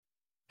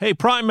Hey,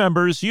 Prime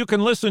members, you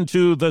can listen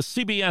to the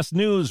CBS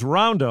News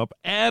Roundup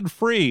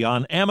ad-free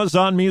on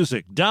Amazon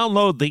Music.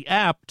 Download the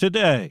app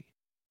today.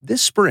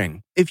 This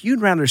spring, if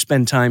you'd rather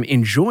spend time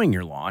enjoying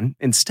your lawn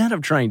instead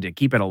of trying to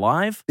keep it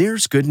alive,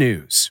 there's good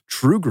news.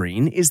 True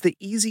Green is the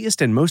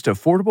easiest and most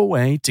affordable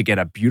way to get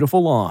a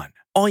beautiful lawn.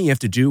 All you have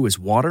to do is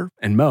water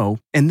and mow,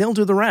 and they'll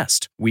do the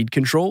rest. Weed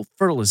control,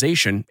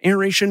 fertilization,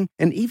 aeration,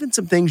 and even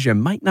some things you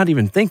might not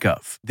even think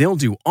of. They'll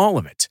do all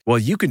of it, while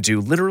you can do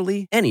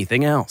literally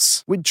anything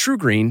else. With True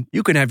Green,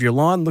 you can have your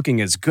lawn looking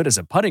as good as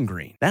a putting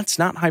green. That's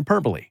not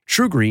hyperbole.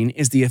 True Green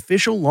is the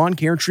official lawn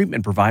care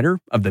treatment provider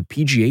of the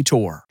PGA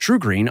Tour. True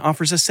Green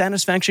offers a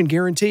satisfaction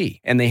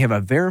guarantee, and they have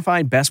a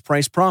verified best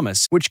price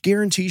promise, which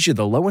guarantees you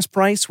the lowest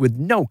price with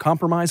no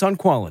compromise on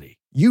quality.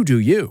 You do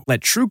you. Let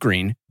True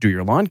Green do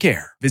your lawn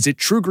care. Visit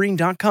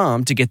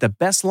TrueGreen.com to get the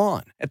best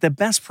lawn at the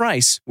best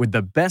price with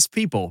the best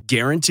people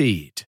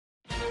guaranteed.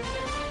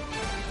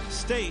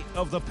 State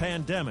of the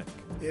pandemic.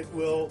 It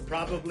will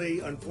probably,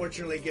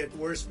 unfortunately, get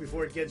worse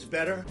before it gets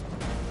better.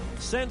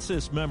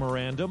 Census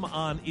memorandum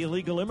on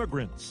illegal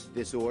immigrants.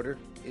 This order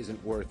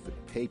isn't worth the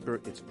paper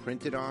it's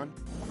printed on.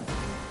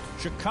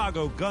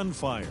 Chicago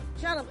gunfire.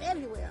 Shut up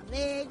everywhere.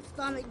 Legs,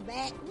 stomach,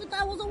 back. We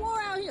thought it was a war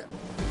out here.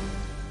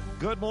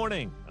 Good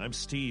morning. I'm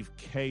Steve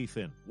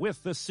Kathan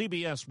with the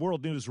CBS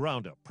World News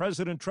Roundup.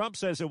 President Trump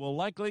says it will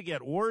likely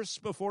get worse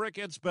before it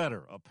gets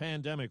better. A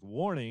pandemic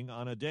warning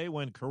on a day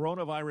when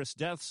coronavirus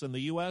deaths in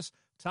the U.S.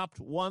 topped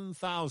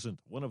 1,000,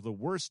 one of the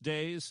worst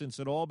days since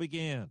it all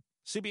began.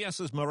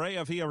 CBS's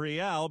Maria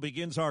Villarreal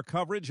begins our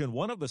coverage in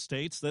one of the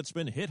states that's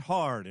been hit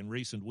hard in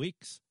recent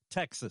weeks,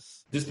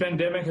 Texas. This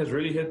pandemic has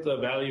really hit the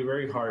valley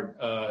very hard.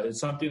 It's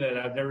something that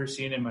I've never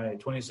seen in my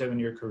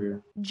 27-year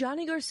career.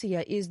 Johnny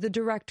Garcia is the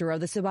director of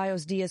the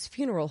Ceballos Diaz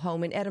Funeral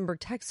Home in Edinburgh,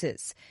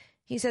 Texas.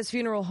 He says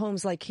funeral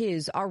homes like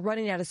his are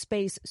running out of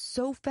space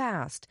so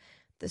fast,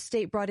 the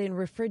state brought in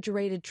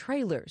refrigerated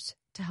trailers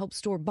to help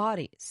store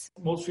bodies.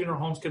 Most funeral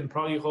homes can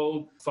probably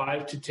hold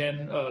 5 to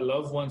 10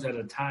 loved ones at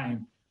a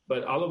time.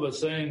 But all of a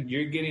sudden,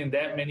 you're getting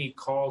that many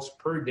calls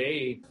per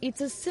day.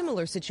 It's a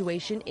similar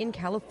situation in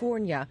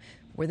California,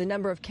 where the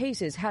number of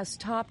cases has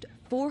topped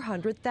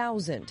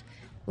 400,000.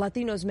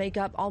 Latinos make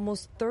up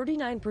almost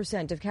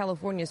 39% of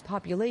California's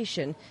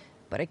population,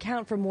 but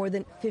account for more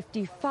than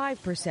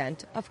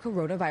 55% of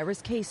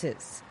coronavirus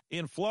cases.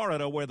 In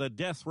Florida, where the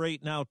death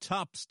rate now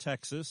tops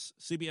Texas,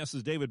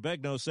 CBS's David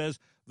Begnaud says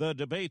the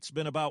debate's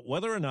been about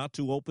whether or not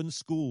to open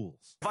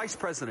schools. Vice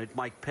President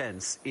Mike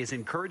Pence is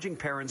encouraging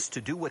parents to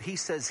do what he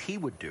says he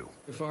would do.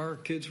 If our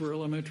kids were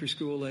elementary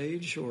school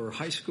age or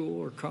high school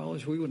or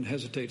college, we wouldn't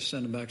hesitate to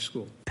send them back to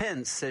school.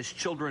 Pence says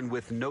children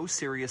with no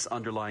serious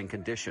underlying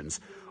conditions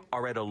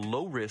are at a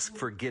low risk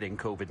for getting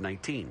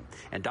COVID-19.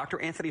 And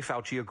Dr. Anthony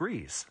Fauci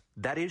agrees.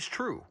 That is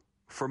true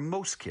for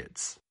most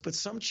kids. But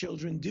some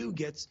children do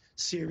get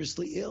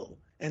seriously ill,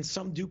 and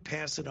some do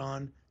pass it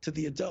on to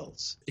the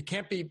adults. It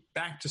can't be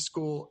back to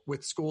school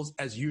with schools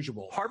as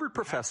usual. Harvard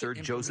professor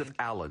Joseph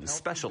Allen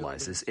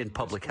specializes in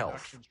public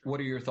health. What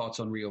are your thoughts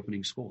on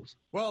reopening schools?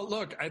 Well,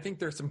 look, I think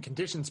there's some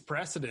conditions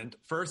precedent.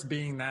 First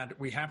being that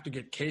we have to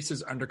get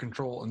cases under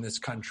control in this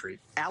country.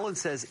 Allen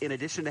says in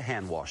addition to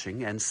hand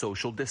washing and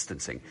social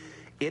distancing,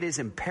 it is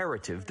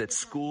imperative that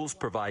schools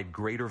provide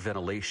greater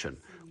ventilation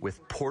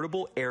with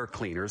portable air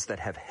cleaners that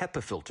have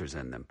HEPA filters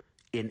in them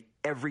in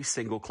every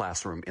single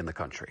classroom in the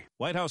country.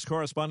 White House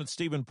correspondent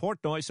Stephen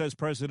Portnoy says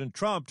President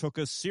Trump took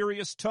a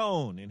serious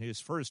tone in his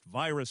first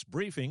virus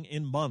briefing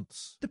in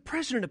months. The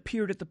president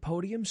appeared at the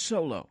podium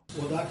solo.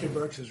 Well, Dr.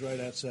 Birx is right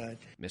outside.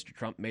 Mr.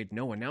 Trump made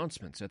no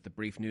announcements at the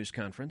brief news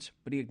conference,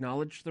 but he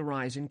acknowledged the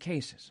rise in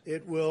cases.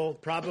 It will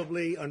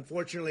probably,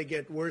 unfortunately,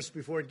 get worse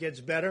before it gets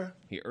better.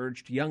 He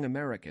urged young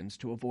Americans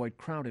to avoid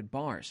crowded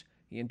bars.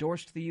 He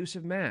endorsed the use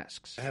of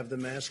masks. I have the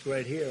mask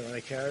right here. I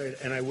carry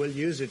it, and I will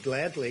use it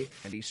gladly.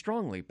 And he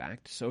strongly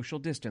backed social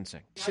distancing.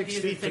 6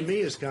 feet for me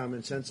is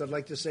common sense. I'd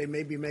like to say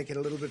maybe make it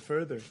a little bit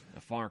further. A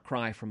far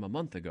cry from a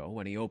month ago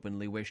when he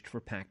openly wished for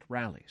packed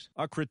rallies.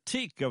 A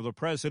critique of the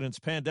president's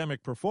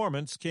pandemic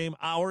performance came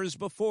hours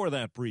before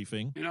that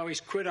briefing. You know, he's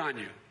quit on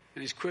you,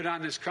 and he's quit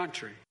on this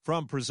country.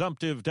 From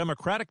presumptive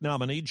Democratic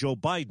nominee Joe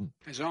Biden.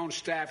 His own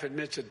staff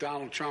admits that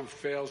Donald Trump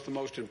fails the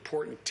most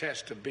important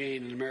test of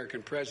being an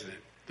American president.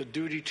 The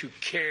duty to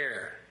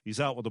care. He's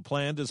out with a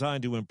plan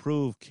designed to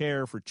improve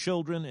care for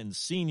children and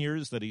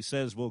seniors that he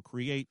says will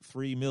create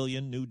 3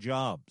 million new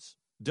jobs.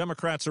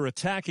 Democrats are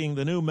attacking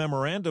the new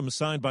memorandum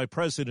signed by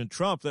President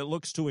Trump that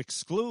looks to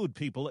exclude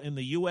people in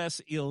the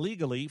U.S.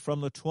 illegally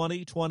from the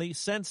 2020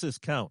 census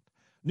count.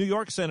 New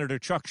York Senator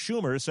Chuck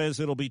Schumer says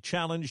it'll be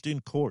challenged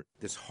in court.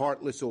 This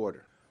heartless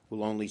order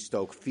will only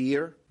stoke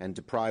fear and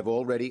deprive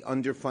already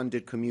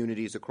underfunded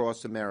communities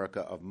across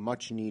America of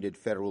much-needed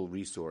federal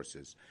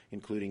resources,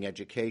 including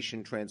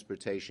education,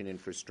 transportation,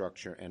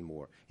 infrastructure, and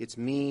more. It's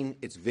mean,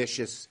 it's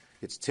vicious,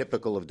 it's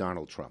typical of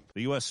Donald Trump.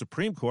 The U.S.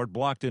 Supreme Court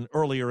blocked an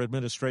earlier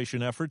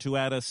administration effort to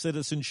add a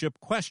citizenship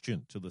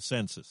question to the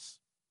census.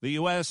 The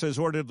U.S. has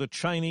ordered the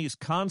Chinese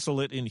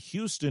consulate in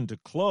Houston to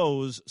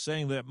close,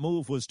 saying that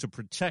move was to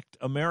protect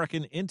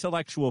American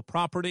intellectual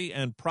property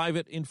and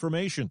private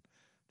information.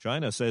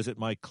 China says it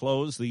might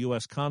close the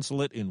U.S.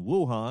 consulate in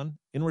Wuhan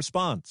in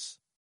response.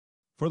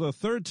 For the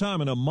third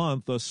time in a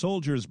month, a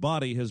soldier's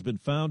body has been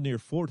found near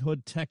Fort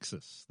Hood,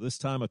 Texas. This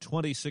time a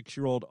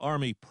 26-year-old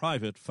Army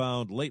private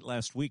found late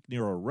last week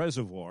near a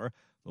reservoir.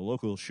 The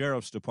local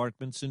sheriff's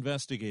department's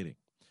investigating.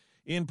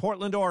 In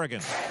Portland,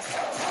 Oregon,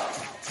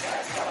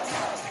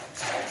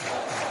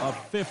 a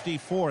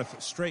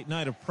 54th straight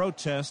night of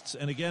protests,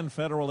 and again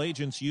federal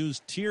agents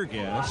used tear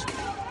gas.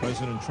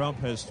 President Trump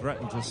has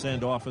threatened to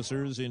send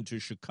officers into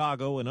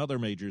Chicago and other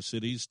major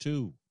cities,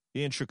 too.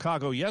 In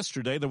Chicago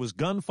yesterday, there was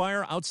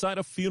gunfire outside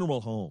a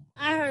funeral home.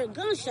 I heard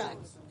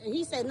gunshots, and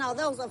he said, no,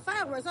 those are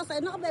fireworks. I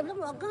said, no, baby,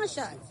 those are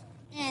gunshots.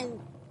 And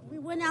we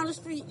went down the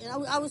street, and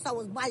I always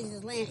saw bodies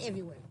just laying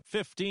everywhere.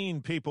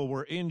 15 people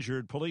were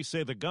injured. Police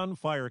say the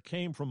gunfire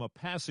came from a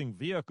passing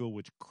vehicle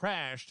which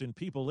crashed and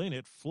people in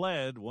it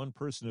fled. One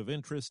person of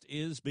interest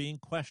is being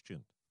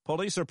questioned.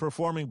 Police are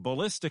performing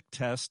ballistic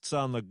tests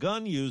on the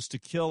gun used to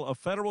kill a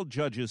federal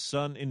judge's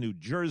son in New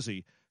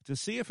Jersey to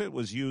see if it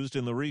was used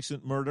in the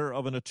recent murder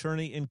of an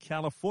attorney in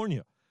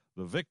California.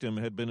 The victim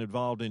had been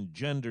involved in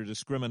gender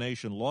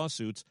discrimination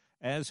lawsuits,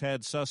 as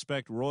had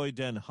suspect Roy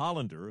Den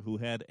Hollander, who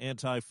had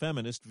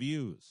anti-feminist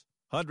views.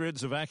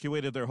 Hundreds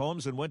evacuated their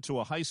homes and went to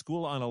a high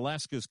school on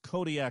Alaska's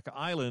Kodiak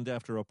Island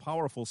after a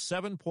powerful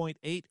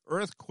 7.8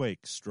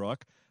 earthquake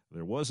struck.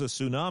 There was a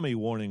tsunami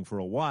warning for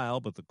a while,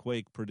 but the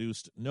quake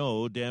produced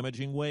no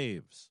damaging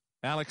waves.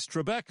 Alex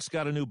Trebek's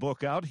got a new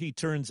book out. He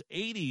turns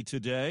 80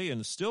 today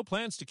and still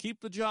plans to keep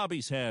the job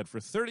he's had for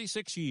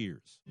 36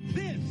 years.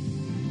 This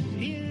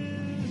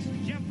is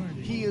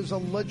Jeopardy! He is a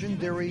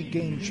legendary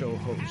game show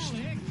host.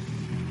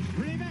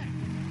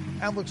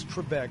 Alex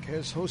Trebek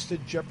has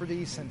hosted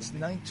Jeopardy since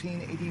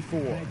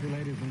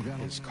 1984.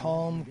 His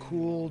calm,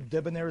 cool,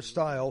 debonair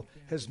style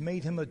has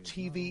made him a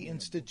TV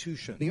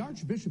institution. The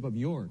Archbishop of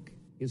York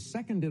is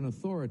second in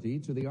authority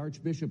to the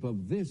Archbishop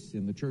of this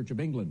in the Church of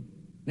England.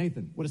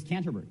 Nathan, what is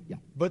Canterbury? Yeah.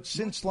 But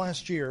since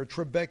last year,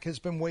 Trebek has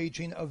been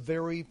waging a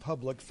very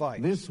public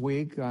fight. This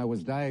week, I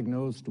was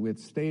diagnosed with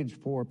stage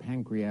 4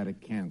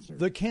 pancreatic cancer.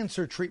 The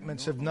cancer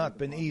treatments have not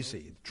been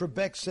easy.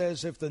 Trebek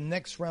says if the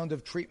next round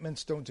of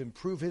treatments don't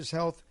improve his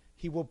health,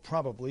 he will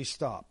probably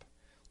stop.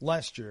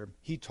 Last year,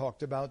 he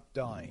talked about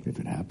dying. If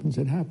it happens,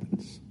 it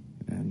happens.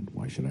 And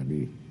why should I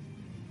be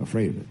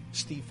afraid of it?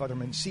 Steve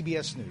Futterman,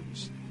 CBS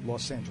News,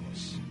 Los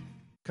Angeles.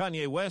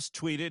 Kanye West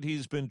tweeted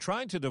he's been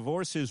trying to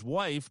divorce his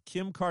wife,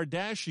 Kim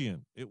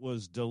Kardashian. It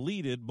was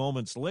deleted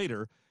moments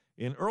later.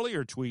 In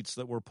earlier tweets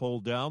that were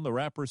pulled down, the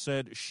rapper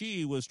said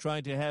she was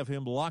trying to have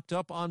him locked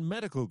up on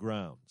medical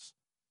grounds.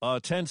 A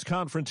tense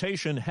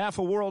confrontation half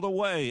a world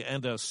away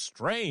and a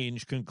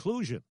strange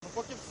conclusion.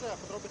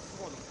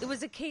 It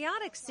was a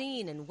chaotic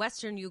scene in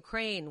western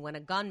Ukraine when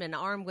a gunman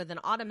armed with an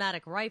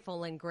automatic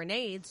rifle and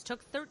grenades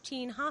took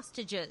 13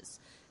 hostages.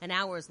 An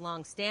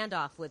hours-long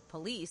standoff with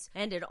police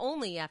ended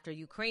only after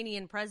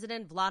Ukrainian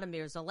President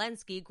Vladimir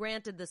Zelensky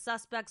granted the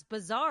suspect's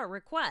bizarre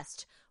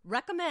request: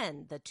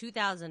 recommend the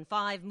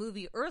 2005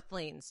 movie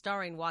Earthlings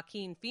starring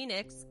Joaquin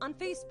Phoenix on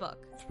Facebook.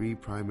 3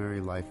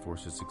 primary life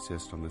forces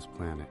exist on this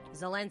planet.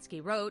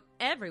 Zelensky wrote,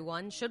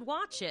 everyone should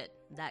watch it.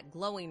 That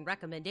glowing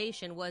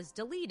recommendation was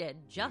deleted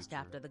just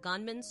after the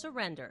gunman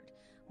surrendered.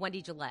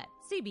 Wendy Gillette,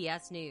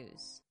 CBS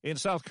News. In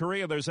South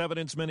Korea, there's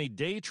evidence many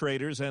day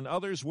traders and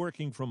others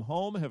working from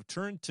home have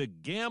turned to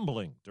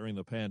gambling during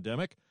the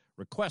pandemic.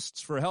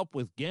 Requests for help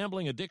with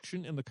gambling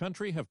addiction in the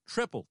country have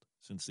tripled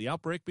since the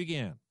outbreak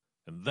began.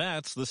 And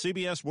that's the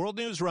CBS World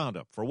News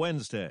Roundup for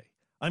Wednesday.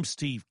 I'm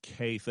Steve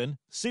Kathan,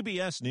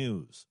 CBS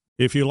News.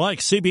 If you like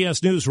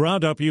CBS News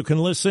Roundup, you can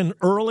listen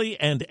early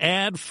and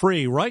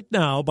ad-free right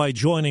now by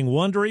joining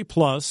Wondery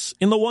Plus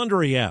in the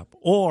Wondery app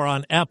or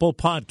on Apple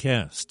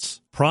Podcasts.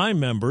 Prime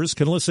members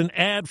can listen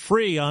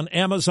ad-free on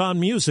Amazon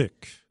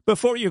Music.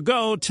 Before you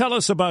go, tell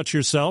us about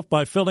yourself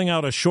by filling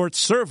out a short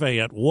survey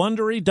at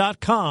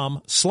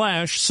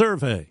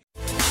Wondery.com/survey.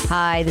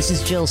 Hi, this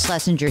is Jill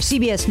Schlesinger,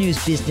 CBS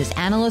News business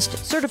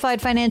analyst,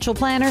 certified financial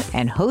planner,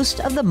 and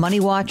host of the Money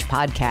Watch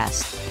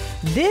podcast.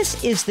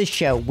 This is the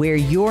show where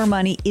your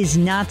money is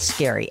not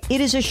scary.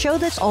 It is a show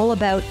that's all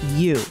about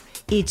you.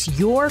 It's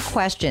your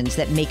questions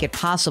that make it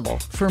possible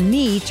for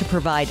me to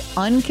provide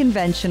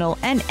unconventional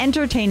and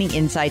entertaining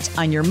insights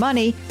on your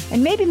money,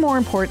 and maybe more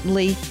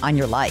importantly, on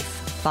your life.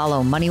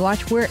 Follow Money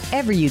Watch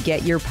wherever you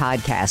get your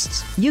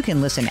podcasts. You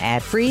can listen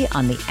ad-free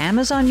on the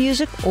Amazon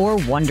Music or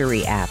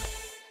Wondery app.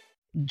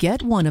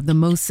 Get one of the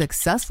most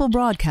successful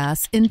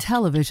broadcasts in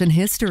television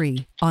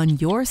history on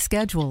your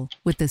schedule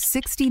with the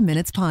 60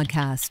 Minutes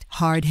podcast.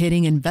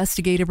 Hard-hitting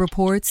investigative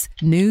reports,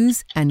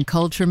 news, and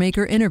culture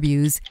maker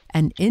interviews,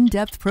 and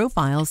in-depth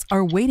profiles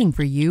are waiting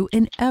for you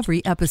in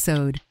every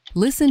episode.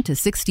 Listen to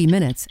 60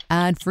 Minutes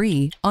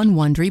ad-free on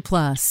Wondery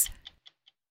Plus.